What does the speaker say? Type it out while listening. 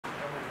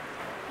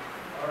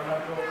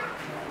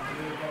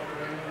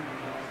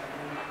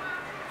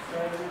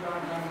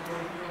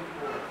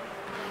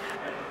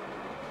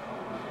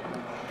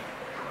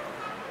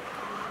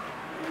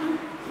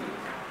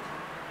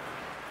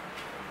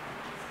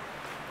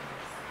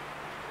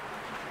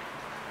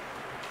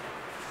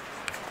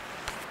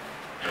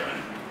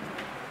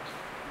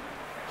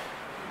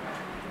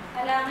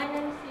Kailangan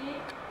ng si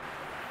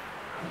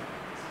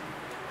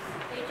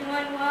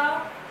Ituan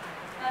wow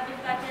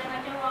dibaca na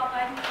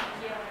jawaban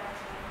dia.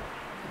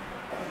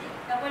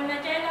 Kapag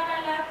macam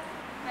lakalak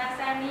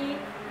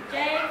nasani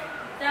jai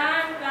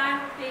dan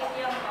kan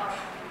pekiong kau.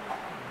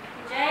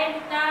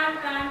 Jai dan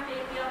kan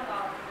pekiong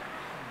kau.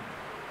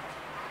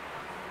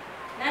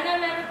 Nana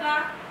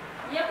mereka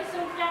ia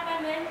kesumpulan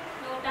men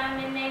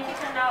notan men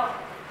kita tahu.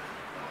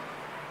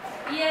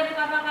 Ia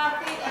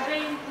berkata-kata ada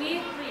yang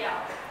pria.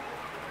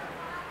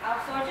 अब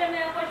सोचा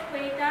मैं कुछ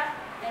कोई था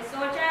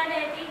सोचा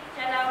लेती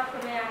चलाओ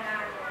तुम्हें आना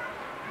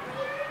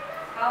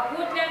अब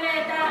उठ ले मैं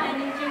था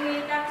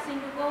इंजीनियर तक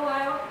सिंधु को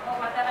आयो और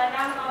बताला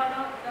नाम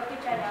कौनो तो कि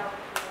चलाओ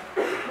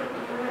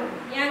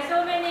यहाँ सो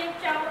मैंने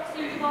चाहो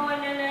सिंधु को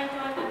वाले लें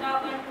जो तो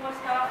गवर्नमेंट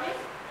पोस्ट ऑफिस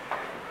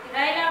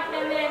राइला अपने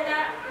में था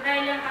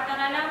राइला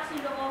बताला नाम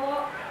सिंधु को वो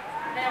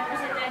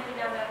प्रेसिडेंट की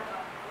नंबर का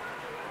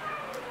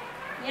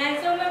यहाँ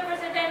सो मैं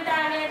प्रेसिडेंट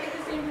आने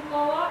थे सिंधु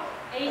को वो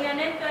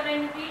इन्हें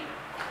करें की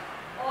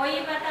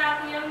Oi kata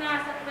aku yang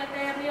nasa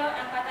sekretariyo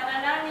ang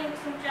kataralan ng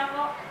sumcha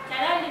ko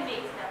chala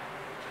limisa.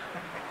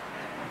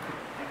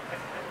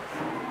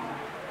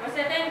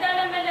 Presidente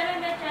na malaman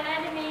na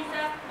chala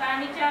limisa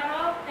kani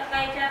charo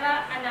takay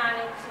chara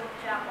analog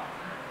sumcha ko.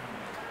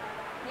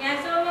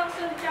 Niya so mag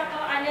sumcha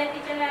ko aleti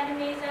chala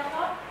limisa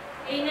ko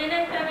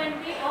inanan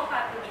taranti o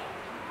katuni.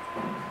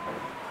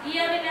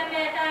 Iya rin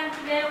meta ang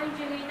sila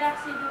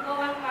unjiwidak si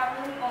dugawan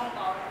katun kong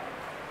tao.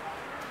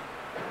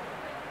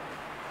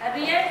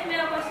 Abiyas में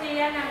ako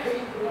siya ng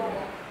sito,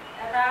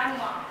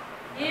 ranma,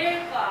 dear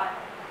God,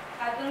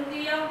 kadung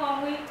tiyang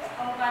kami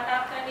ang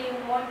katak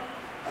kalimon.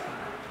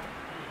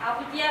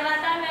 Ako tiya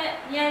kata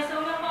niya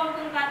suma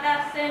kong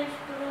katak sent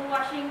through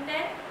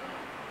Washington,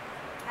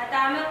 at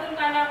ama kong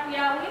kalap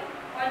yawi,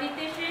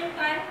 politician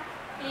kan,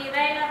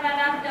 tiray na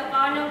kalap the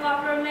ng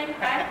government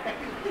kan,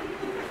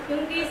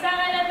 kung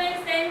kisang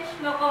alamin sent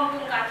mo kong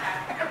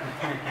katak.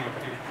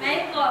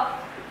 Ngayon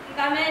ko,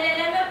 kami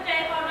nilamag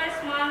tayo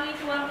oras mangi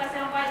tuwang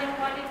kasampaling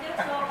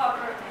politics o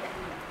government.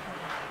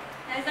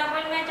 And sa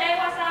pagmachay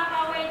ko sa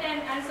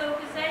kawitan, and so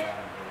to say,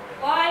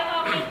 why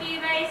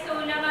kapitiray so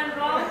naman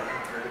wrong,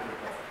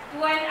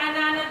 tuwan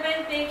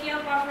ananaban take yung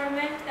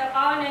government, the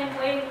kaon and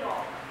way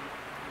wrong.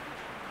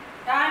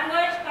 Dan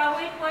was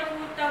kawit was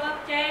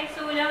mutawag chay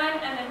so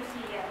naman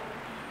MMCM.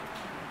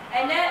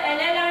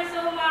 Ela lang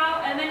so mau,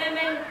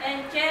 emanaman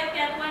and check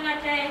at one na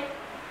chay,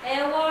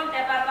 ewan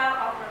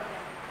tababa government.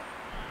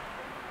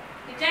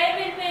 Jai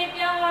bil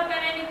pekiang or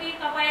pereniki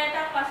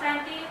kapayata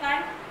pasanti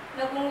kan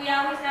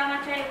nagungyawi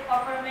sama chay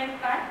government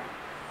kan.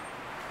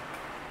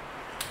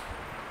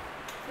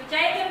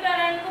 Jai bil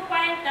pereniku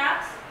fine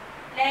tax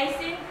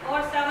license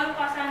or sawan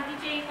pasanti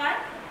chay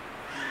kan.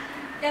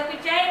 The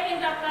jai bil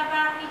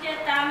kapapa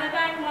kije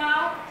tameban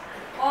mau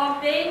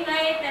or pain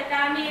ngai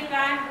tatami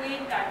kan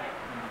win kan.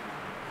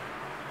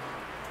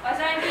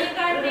 Pasanti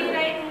kan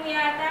tingrai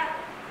tungyata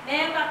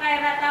nem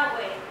pakairata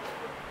way.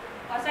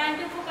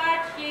 Pasanti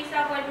bukat si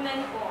sa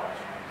bodman ko.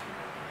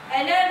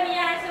 Alam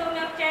niya so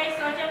magchay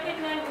so japit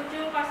man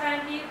ujung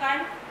pasanti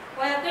kan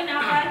walakin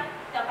akan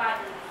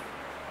tapali.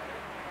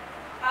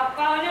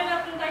 Apau na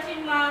makung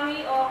kasin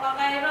mami o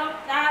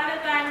kakairong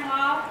tamekan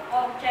mau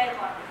o chay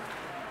ko.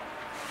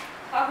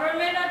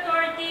 Government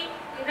authority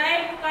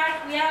iray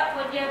bukat via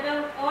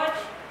wajibel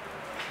coach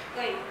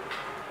kay.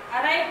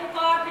 Aray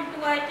buka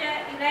pintuaca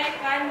iray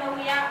kan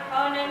mawia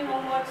kaunan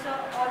momotso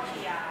o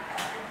siya.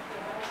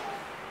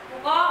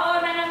 Buka o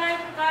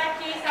naman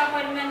kachi sa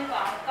bodman ko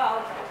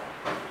kau.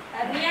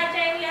 Niya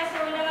chay niya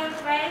sa ulangang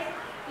price,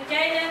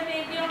 kujay ng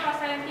video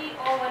pasanti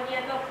o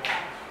wajibel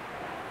coach.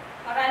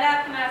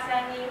 Paralak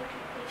masani,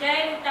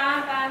 kujay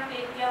utang kan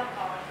video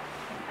coach.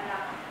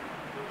 Alak.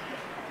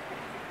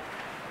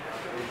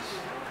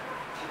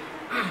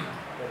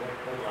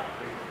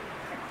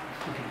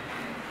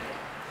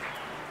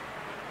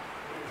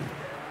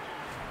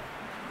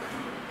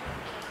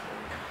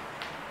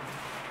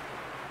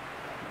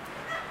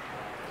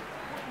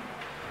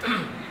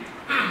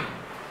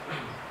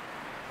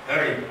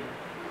 Hari,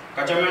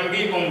 kacaman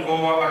bi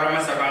pengkowa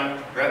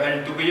aramasakan,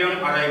 rakan tubiyang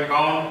aray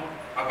kaun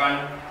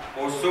akan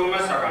oso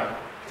masakan,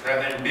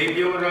 rakan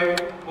baby aray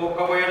o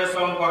kawaya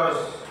sang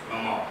paras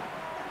mama.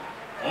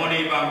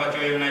 Oni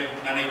pampacoy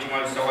nanay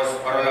jumal sawas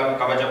paralam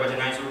kabaca-baca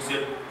nanay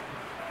sukses.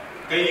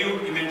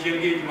 Kayu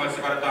imencirgi jumal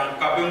sekarang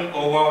kabung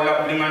owa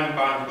ulap lingan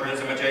pan puran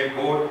semacai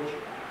board.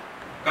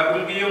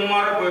 Kabung kiyong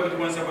mar po ikut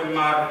sa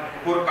palmar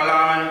pur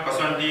kalangan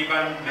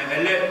pasandikan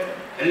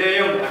ele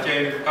yung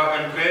acay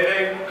kakan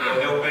pwede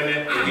o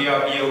pwede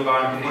biya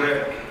kan pure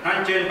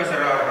nancen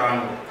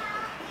pasararan.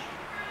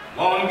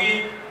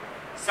 Maungi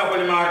sa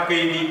palmar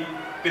kayi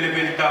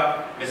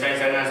pilipilta besay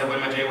sana sa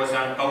palmacay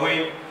wasan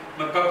kaway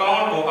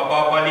magkakaon o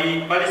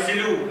apapali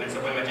palisilu ang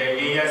sa palmacay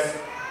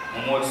iyas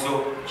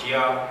umulso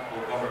siya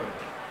o government.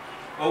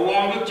 o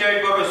wong du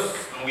chay boros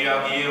we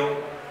are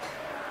giyo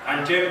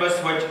and chambers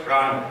which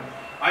ran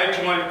ay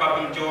chumal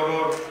kaping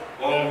choror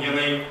ong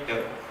yangay te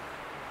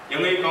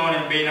yangay kaon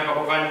en be na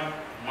kapukan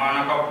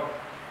mana kap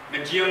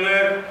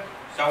mechianger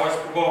sawas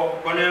pugo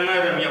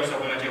konenger miyak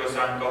sa kuna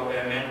chewasan kau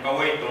men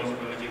kawai tong sa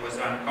kuna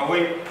chewasan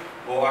kawai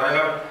o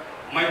aralap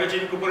may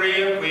kachin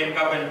kupure kuen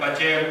kapen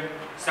pacel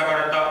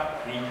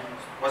sakarata ni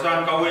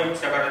wasan kawai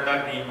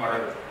sakarata ni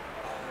aral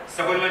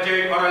sabun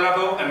machay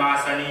aralako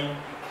emasani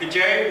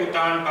kichay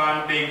utan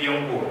pan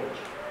pegyong ko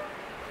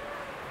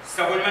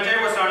sabun machay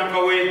wasan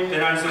kawai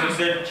tenan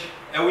sunset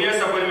ewiya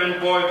sabun men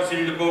pol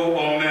kisilko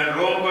ong men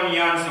rom kon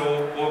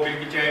yanso o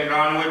kichay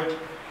ranwet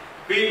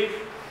pi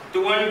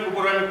tuan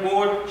kukuran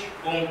coach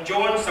ong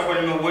John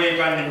sabun maway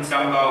kan ng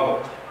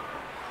sambaw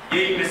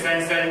yay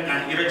mesensen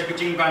nan iraj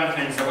kicingkan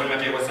ng sabun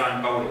machay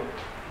wasan kawai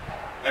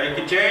dari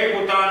kecai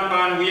utan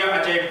pan wiya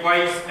acai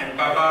pais and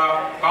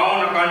kaka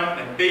kaun akan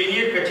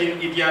penir kecin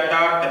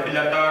idiatar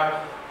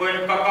tepilatar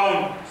pun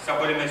kakaun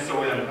sabole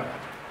mesolan ka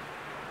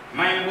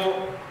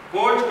maimbo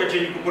coach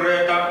kecin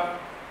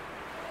kukureta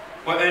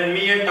pun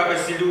miet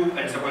takasilu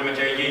and sabole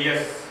macai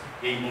yeyas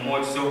yey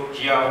mumotso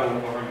jiaho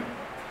korn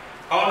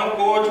kaun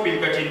coach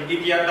pil kecin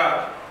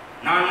idiatar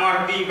nan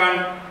marti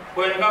kan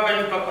pun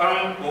kakan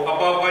kakang o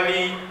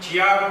apapali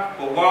jiak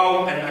o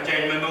wow and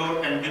acai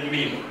menur and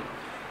dinmin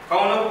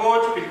kaun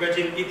coach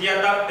pilkachin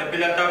itiata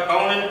tepilata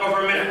kaunan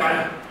government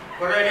kan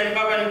korean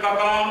kakan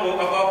kakang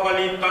o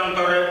apapali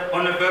tantare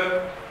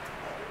onaber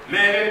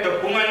mere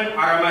tepungan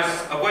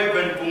aramas apol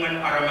ben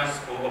pungan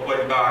aramas o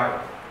apol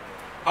bar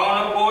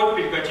kaun coach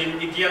pilkachin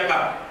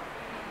itiata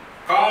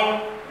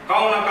kaun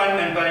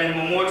akan en balen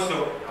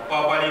momotso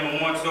apapali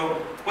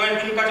momotso kuen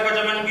kin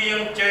kacaman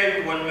giyang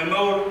chay wan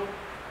memor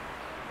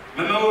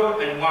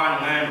and one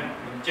man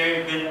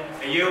chay bin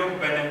ayo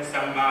benen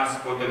samas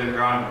ko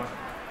telegram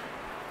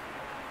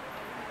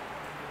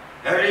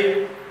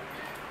dari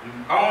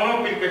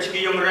kauno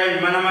pilkachki yung ray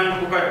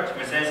manaman bukat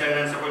mesensel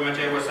nan sakol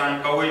machay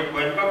wasan kawai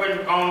kwen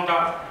kagan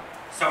kaunta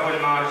sakol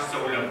mar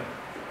saulam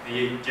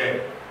ay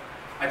chay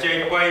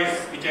achay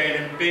kwais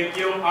ichay nan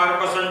pekyong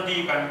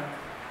arpasanti kan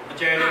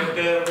achay nan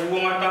te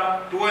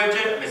uwangata tuwa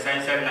chay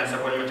mesensel nan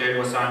sakol machay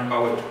wasan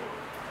kawai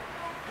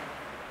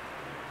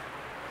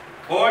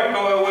all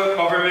kawai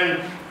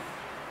government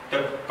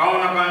te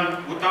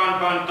kaunakan utan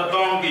pan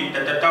tatongki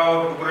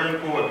tatataw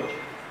kukuran kod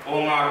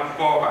o ngar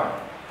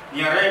Pokon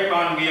nyaray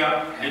pan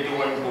biya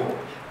lituan ko.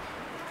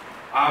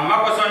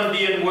 Makasan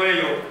din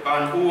wayo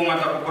pan uong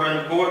at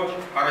akukuran ko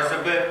para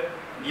sabi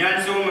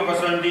niyanso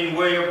makasan din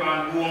wayo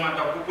pan uong at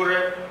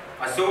akukuran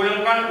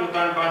asulang kan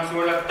utan pan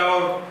sulat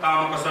tao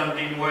makasan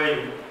din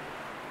wayo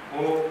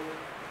o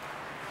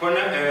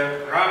kona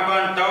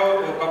rampan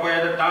tao o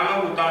kapayada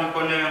tama utan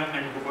kona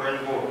ang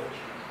akukuran ko.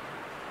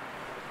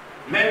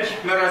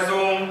 Medj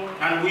merasong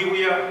nan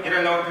wiwiya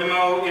iralaw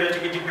limaw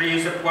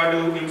irachikijikri sa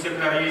kwado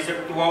imseklari sa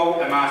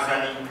tuwaw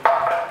amasani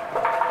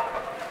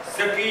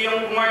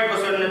sakiyang kumay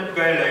pasan at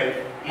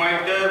gaylay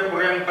kumay ter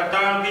kurang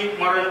patangi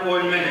maran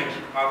all manage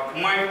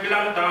kumay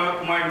kilang tama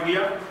kumay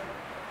wiya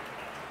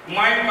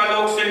kumay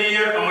palok sa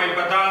liyer amay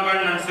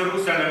patangan ng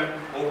Jerusalem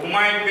o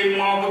kumay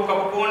pinmawag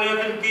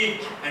kapupunan ng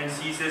kich and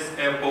seizes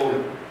a bowl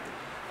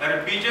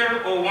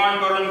picture o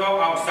one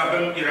baranggaw ab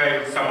sabang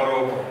iray sa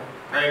Morocco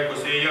ray ko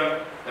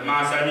siya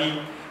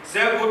masani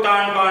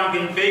sebutan pan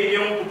bin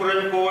pekyong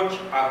kukuran coach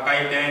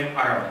kaiten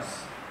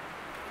aramas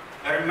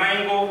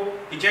ermaingo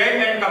ijay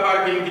en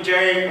kapar bin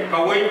ijay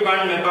kawai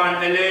pan mepan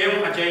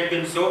eleyong acay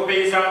bin so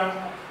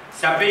pesang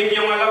sa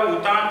pekyong ala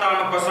utan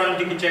tama pasan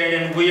di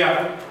ijay en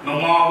buya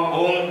mamaw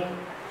ong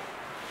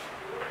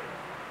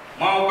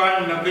mau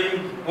kan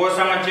mabin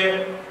posang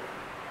acay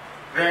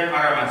ren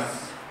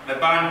aramas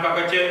mepan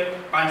kakace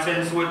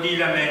pansen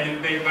suwadila menin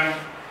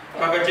pekan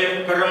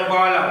kagace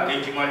karambala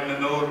ay jumal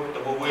menur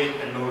tabuwit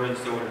and noran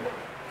sol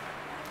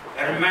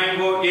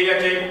ermango iya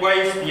chay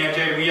kwais niya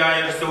chay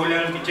wiyayar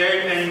solang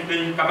kichay and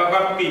pin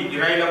kabagapki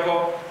irayla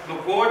ko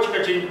coach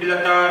kachin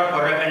pilatar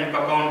ora and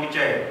kakong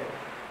kichay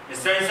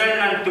esensan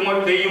nan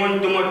tumot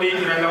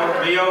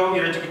iralaw riyaw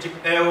irachikchik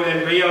ew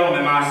and riyaw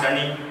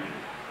memasani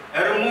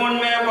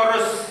ermon me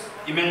koros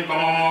imen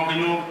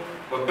pamamaginu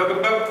o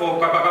tagabag o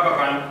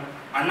kabagabakan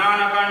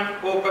ananakan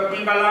o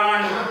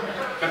katingkalangan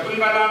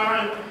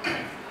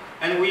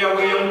and we are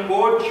going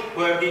coach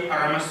for the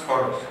aramas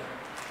course.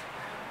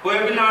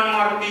 Webinan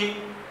marti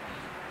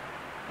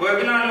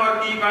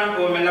kan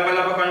o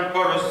melabalabakan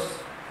course.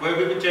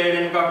 Webi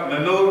chain ka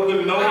menor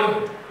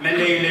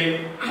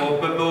melele o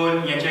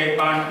pebon nya chay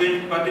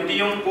pantin patiti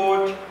yung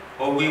coach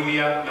o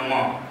wiwiya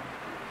namo.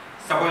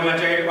 Sabol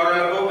machay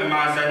paralako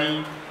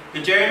emasani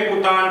kichay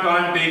utan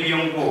pan pegi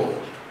yung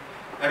coach.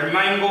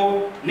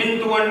 Ermaingo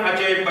nintuan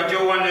achay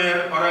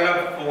pachawaner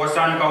paralak o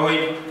wasan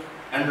kaway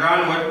and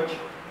ranwat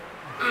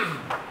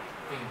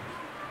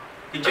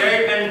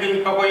Kichay and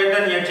bin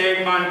pakoyatan ya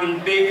chay man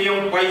bin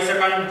pekyong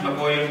paisakan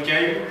makoyong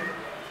chay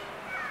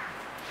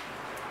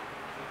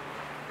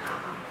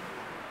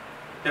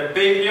the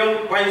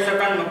pekyong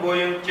paisakan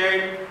makoyong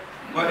chay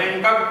wa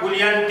engkak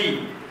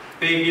kulyanti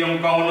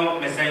pekyong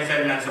kauno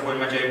mesensan nan sapol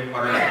machay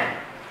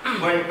parala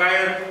Wan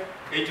kair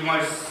itumal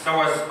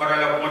sawas para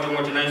la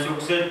mojo na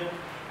sukses.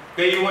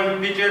 Kay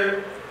wan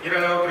pitcher ira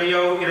la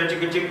kriyaw ira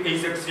chikchik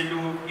isak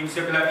silu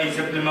imsakla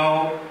isak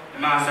limao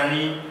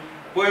masani.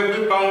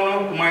 Pueblo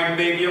pauno kumay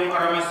begyong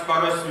aramas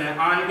paros me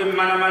angin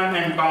manaman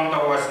and pound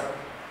tawas.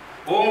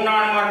 Om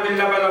nan marbil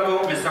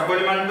labalabo me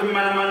sakoliman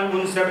manaman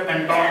unsep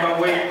and pound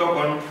away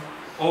tokon.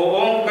 O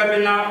om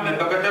kabina me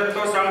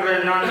bagadatto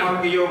sangre nan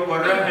magiyo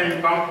kora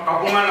and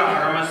kapumala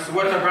aramas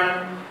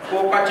watakan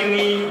o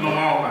kachingi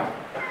mamawakan.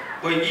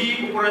 Koi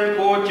i ukuran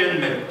ko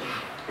chenme.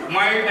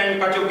 May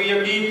and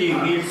kachogiya giti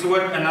il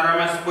suwat and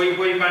aramas koi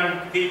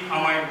kan ti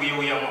amay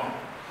biyo yamo.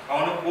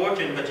 Kauno ko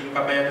chen kaching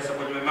kabaya sa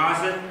pagme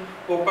masen.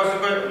 O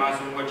pasukat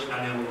masuk ke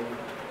channel itu.